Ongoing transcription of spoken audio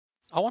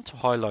I want to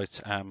highlight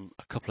a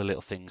couple of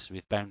little things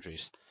with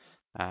boundaries.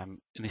 In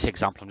this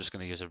example, I'm just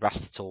going to use a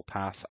raster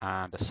toolpath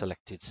and a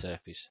selected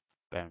surface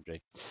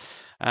boundary.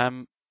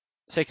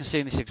 So you can see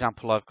in this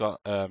example, I've got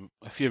a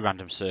few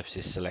random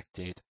surfaces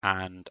selected,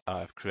 and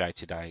I've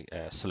created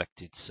a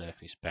selected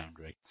surface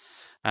boundary.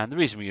 And the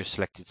reason we use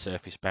selected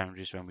surface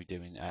boundaries when we're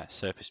doing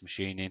surface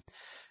machining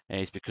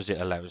is because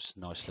it allows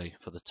nicely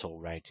for the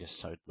tool radius,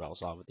 so it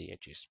rolls over the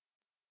edges.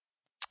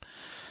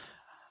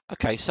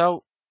 Okay,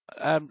 so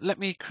let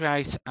me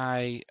create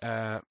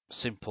a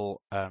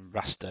simple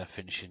raster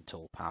finishing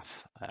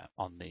toolpath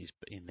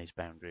in these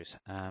boundaries.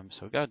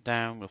 So we go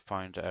down, we'll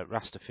find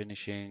raster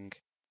finishing.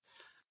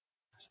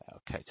 So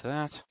okay to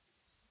that,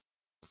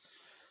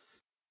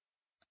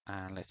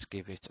 and let's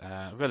give it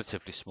a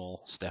relatively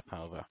small step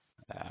over.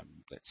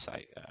 Let's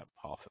say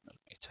 0.5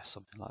 millimeter,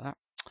 something like that.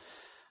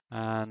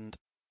 And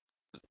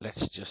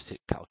let's just hit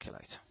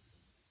calculate.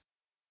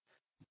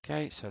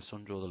 Okay, so let's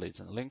undraw the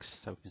leads and the links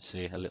so we can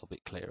see a little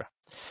bit clearer.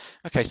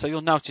 Okay, so you'll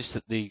notice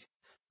that the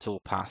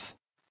toolpath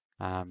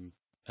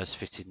has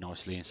fitted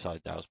nicely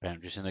inside those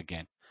boundaries, and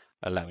again,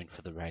 allowing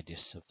for the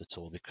radius of the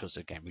tool because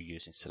again, we're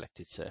using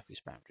selected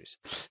surface boundaries.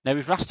 Now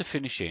with raster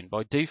finishing,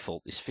 by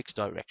default, this fixed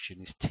direction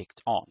is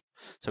ticked on,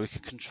 so we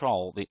can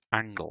control the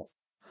angle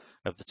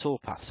of the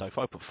toolpath. So if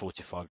I put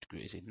 45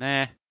 degrees in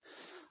there,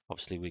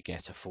 obviously we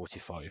get a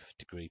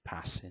 45-degree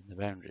pass in the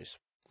boundaries.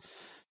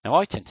 Now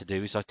I tend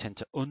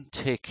to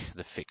untick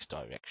the fixed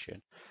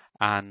direction,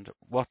 and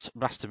what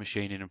raster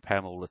machining and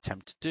PowerMill will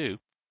attempt to do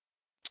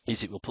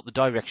is it will put the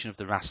direction of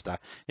the raster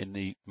in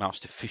the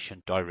most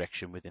efficient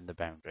direction within the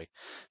boundary.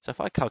 So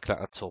if I calculate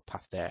that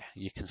toolpath there,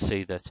 you can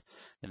see that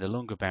in the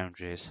longer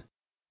boundaries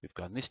we've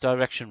gone this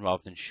direction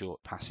rather than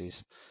short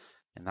passes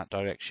in that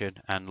direction,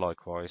 and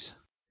likewise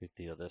with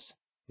the others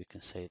you can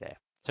see there.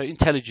 So it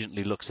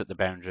intelligently looks at the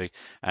boundary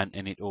and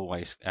it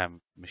always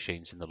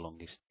machines in the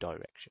longest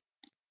direction.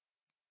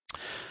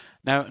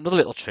 Now, another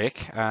little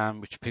trick,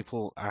 which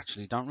people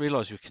actually don't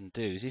realize we can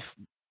do, is if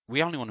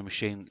we only want to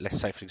machine,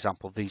 let's say, for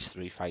example, these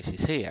three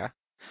faces here,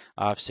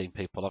 I've seen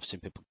people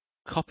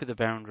copy the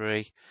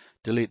boundary,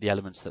 delete the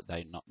elements that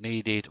they're not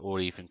needed, or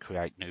even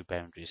create new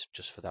boundaries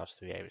just for those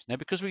three areas. Now,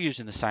 because we're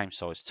using the same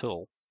size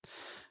tool,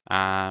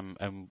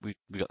 and we've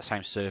got the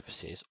same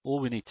surfaces, all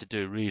we need to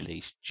do really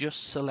is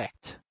just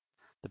select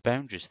the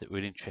boundaries that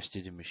we're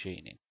interested in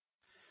machining,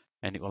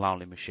 and it will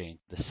only machine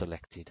the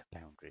selected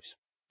boundaries.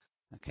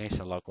 Okay,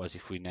 so likewise,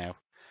 if we now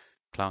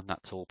clone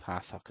that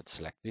toolpath, I could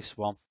select this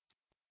one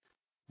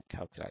and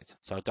calculate.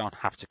 So I don't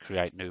have to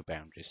create new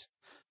boundaries.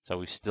 So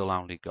we've still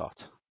only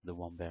got the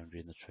one boundary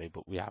in the tree,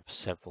 but we have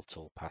several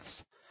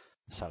toolpaths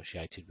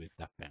associated with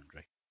that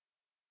boundary.